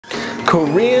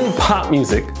Korean pop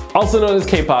music, also known as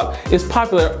K-pop, is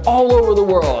popular all over the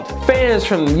world. Fans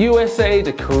from the USA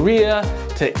to Korea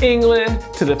to England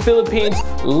to the Philippines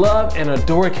love and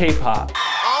adore K-pop.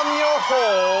 I'm your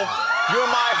Ho, you're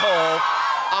my Ho,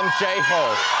 I'm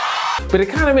J-Ho. But it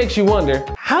kind of makes you wonder,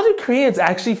 how do Koreans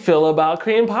actually feel about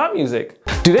Korean pop music?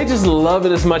 Do they just love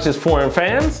it as much as foreign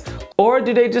fans? Or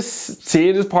do they just see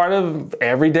it as part of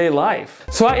everyday life?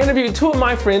 So I interviewed two of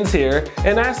my friends here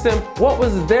and asked them what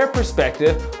was their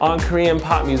perspective on Korean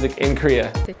pop music in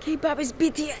Korea. The K-pop is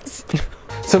BTS.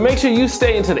 So make sure you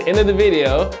stay until the end of the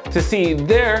video to see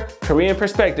their Korean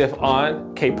perspective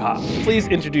on K-pop. Please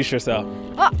introduce yourself.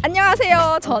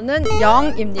 안녕하세요. 저는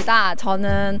영입니다.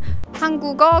 저는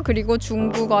한국어 그리고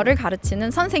중국어를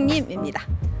가르치는 선생님입니다.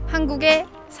 한국에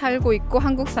살고 있고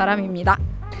한국 사람입니다.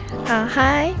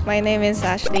 Hi, my name is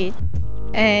Ashley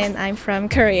and I'm from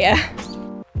Korea.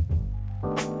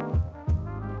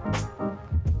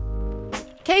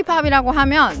 K-팝이라고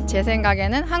하면 제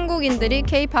생각에는 한국인들이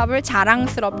K-팝을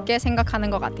자랑스럽게 생각하는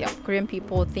것 같아요. Korean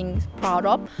people think proud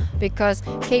of because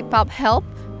K-pop help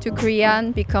to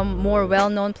Korean become more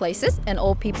well-known places and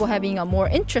all people having a more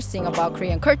interesting about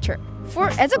Korean culture.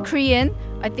 As a Korean,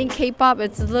 I think K-pop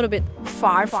is a little bit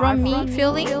far from me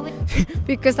feeling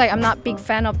because like I'm not big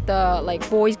fan of the like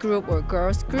boys group or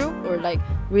girls group or like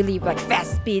really like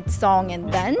fast speed song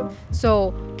and dance.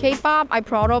 So K-pop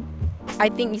I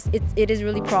think it is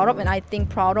really proud of and I think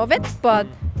proud of it, but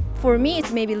for me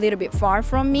it's maybe a little bit far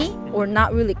from me or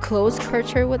not really close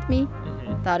culture with me.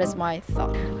 That is my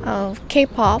thought.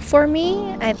 K-pop for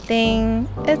me, I think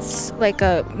it's like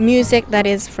a music that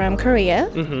is from Korea,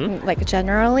 like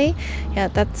generally. Yeah,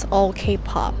 that's all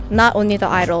K-pop, not only the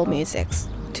idol musics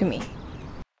to me.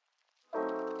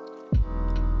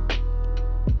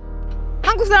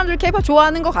 한국 사람들 K-pop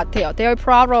좋아하는 것 같아요. They are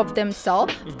proud of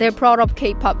themselves. They're proud of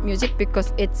K-pop music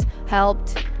because it's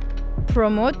helped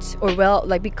promote or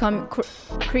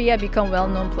Korea become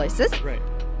well-known places. Right.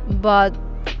 But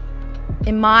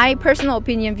in my personal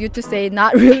opinion, view to say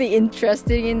not really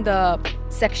interested in the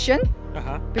section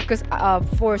because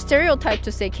for stereotype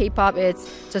to say K-pop it's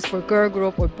just for girl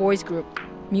group or boys group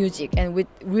music and with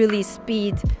really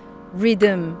speed,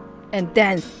 rhythm and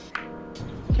dance.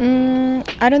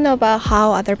 I don't know about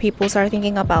how other people are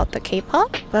thinking about the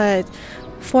K-pop, but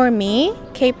for me,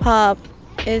 K-pop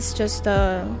is just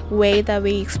a way that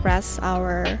we express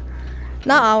not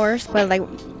ours, but like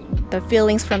the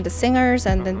feelings from the singers,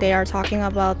 and then they are talking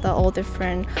about all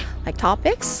different like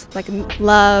topics like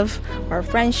love or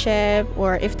friendship,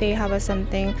 or if they have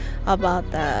something about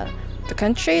the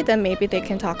country, then maybe they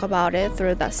can talk about it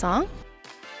through that song.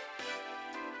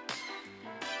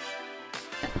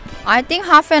 I think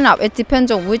half and half. It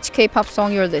depends on which K-pop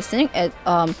song you're listening.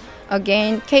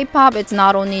 Again, K-pop it's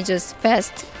not only just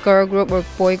fast girl group or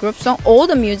boy group song. All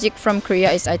the music from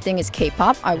Korea I think is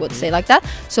K-pop. I would say like that.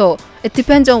 So it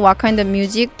depends on what kind of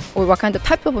music or what kind of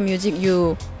type of music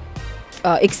you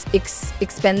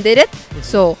expanded it.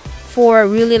 So for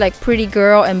really like pretty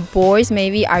girl and boys,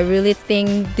 maybe I really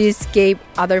think this gave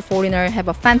other foreigner have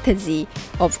a fantasy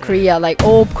of Korea, like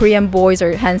all Korean boys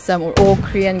are handsome or all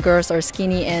Korean girls are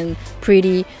skinny and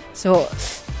pretty. So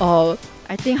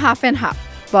I think half and half,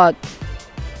 but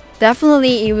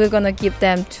definitely it will gonna give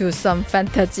them to some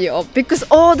fantasy of because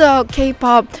all the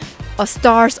K-pop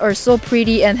stars are so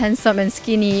pretty and handsome and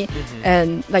skinny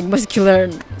and like muscular,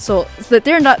 so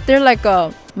they're like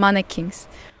mannequins.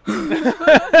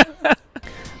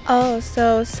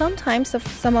 So sometimes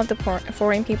some of the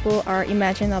foreign people are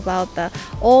imagine about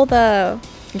all the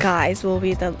guys will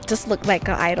be just look like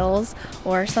idols,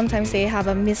 or sometimes they have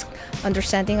a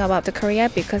misunderstanding about the Korea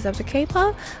because of the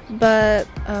K-pop. But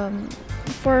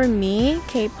for me,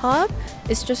 K-pop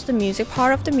is just the music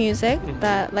part of the music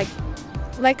that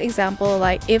like example,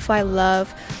 like if I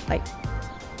love like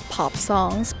pop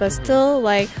songs, but still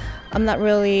like I'm not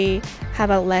really have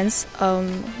a lens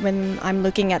when I'm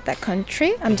looking at that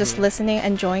country. I'm just listening,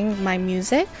 enjoying my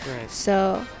music. Right.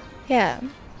 So yeah.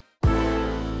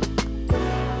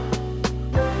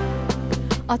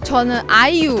 저는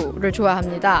아이유를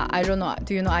좋아합니다. I don't know.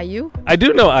 Do you know IU? I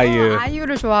do know IU.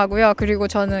 아이유를 좋아하고요. 그리고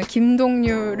저는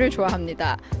김동률을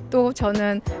좋아합니다. 또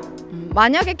저는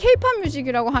만약에 K-pop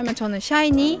뮤직이라고 하면 저는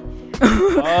샤이니.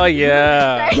 Oh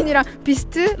yeah. 샤이니랑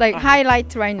비스트, like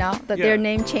highlight right now that their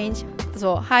name changed.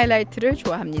 So highlight를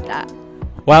좋아합니다.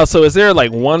 Wow. So is there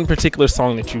like one particular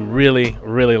song that you really,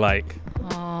 really like?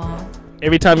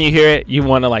 Every time you hear it, you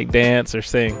want to like dance or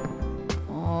sing.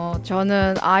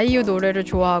 저는 아이유 노래를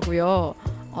좋아하고요.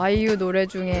 아이유 노래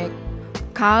중에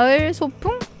가을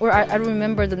소풍? or I don't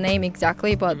remember the name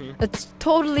exactly, but it's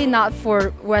totally not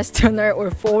for Westerner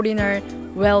or foreigner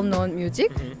well-known music,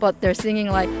 but they're singing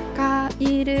like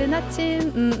이른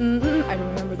아침 I don't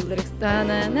remember the lyrics.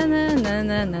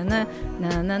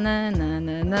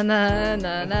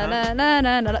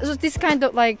 So this kind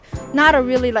of like not a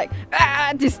really like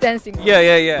this dancing.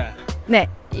 Yeah. 네,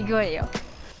 이거예요.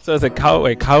 So it's a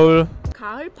가을 가을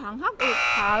방학 or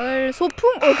가을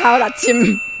소풍 or 가을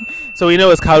아침. So we know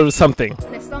it's 가을 something.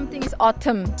 Next something is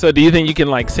autumn. So do you think you can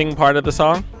like sing part of the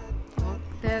song?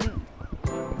 Then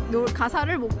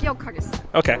가사를 못 기억하겠어요.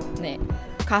 Okay. 네.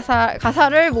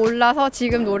 가사를 몰라서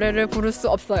지금 노래를 부를 수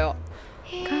없어요.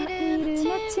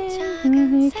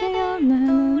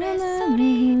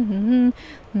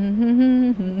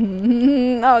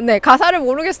 네, 가사를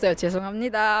모르겠어요.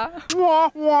 죄송합니다.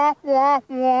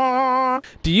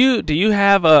 Do you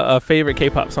have a favorite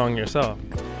K-pop song yourself?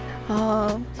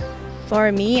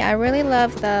 For me, I really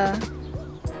love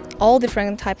all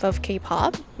different type of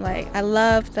K-pop. Like I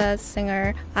love the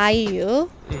singer IU,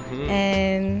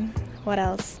 and what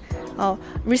else? Oh,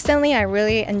 recently I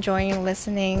really enjoying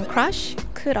listening Crush,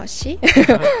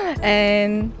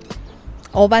 and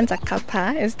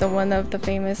오반자카파 is the one of the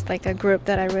famous like a group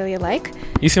that I really like.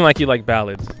 You seem like you like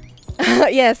ballads.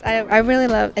 Yes, I really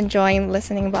love enjoying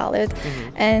listening ballad,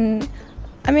 and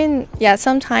I mean yeah,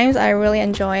 sometimes I really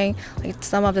enjoy like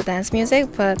some of the dance music,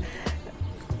 but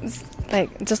like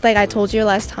just like I told you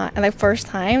last time, like first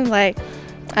time, like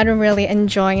I don't really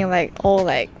enjoy like all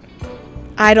like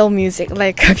idol music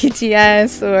like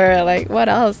BTS or like what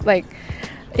else, like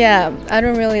yeah, I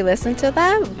don't really listen to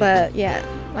that, but yeah,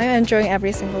 I'm enjoying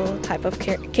every single type of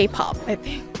K-pop, I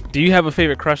think. Do you have a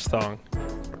favorite Crush song?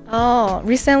 Oh,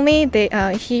 recently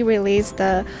he released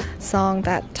the song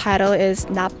that title is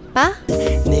나빠.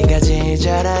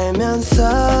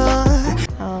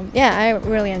 Yeah, I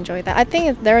really enjoy that. I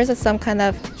think there is some kind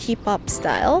of hip hop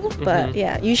style, but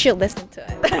yeah, you should listen to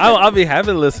it. I'll be happy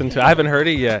to listen to it. I haven't heard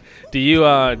it yet. Do you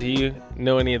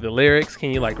know any of the lyrics?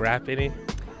 Can you like rap any?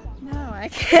 No, I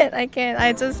can't.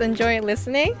 I just enjoy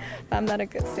listening, but I'm not a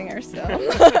good singer, so.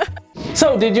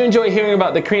 So, did you enjoy hearing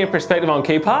about the Korean perspective on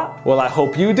K-pop? Well, I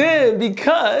hope you did,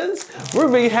 because we're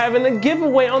going to be having a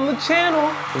giveaway on the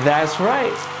channel. That's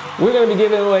right. We're going to be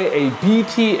giving away a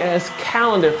BTS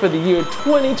calendar for the year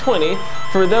 2020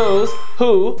 for those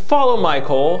who follow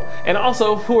Michael and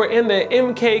also who are in the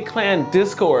MK Clan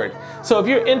Discord. So if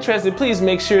you're interested, please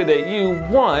make sure that you,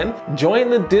 one, join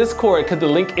the Discord because the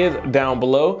link is down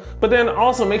below, but then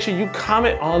also make sure you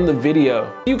comment on the video.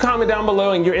 If you comment down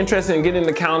below and you're interested in getting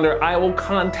the calendar, I will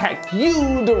contact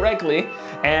you directly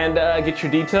and get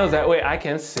your details. That way I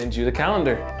can send you the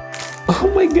calendar.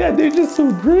 Oh my God, they're just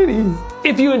so pretty.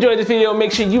 If you enjoyed this video,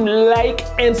 make sure you like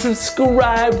and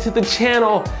subscribe to the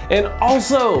channel. And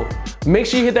also, make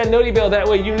sure you hit that noti bell. That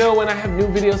way you know when I have new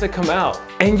videos that come out.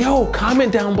 And yo,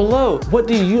 comment down below. What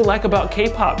do you like about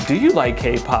K-pop? Do you like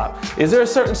K-pop? Is there a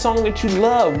certain song that you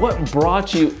love? What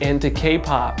brought you into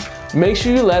K-pop? Make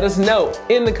sure you let us know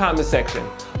in the comment section.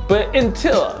 But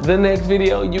until the next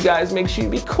video, you guys make sure you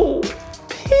be cool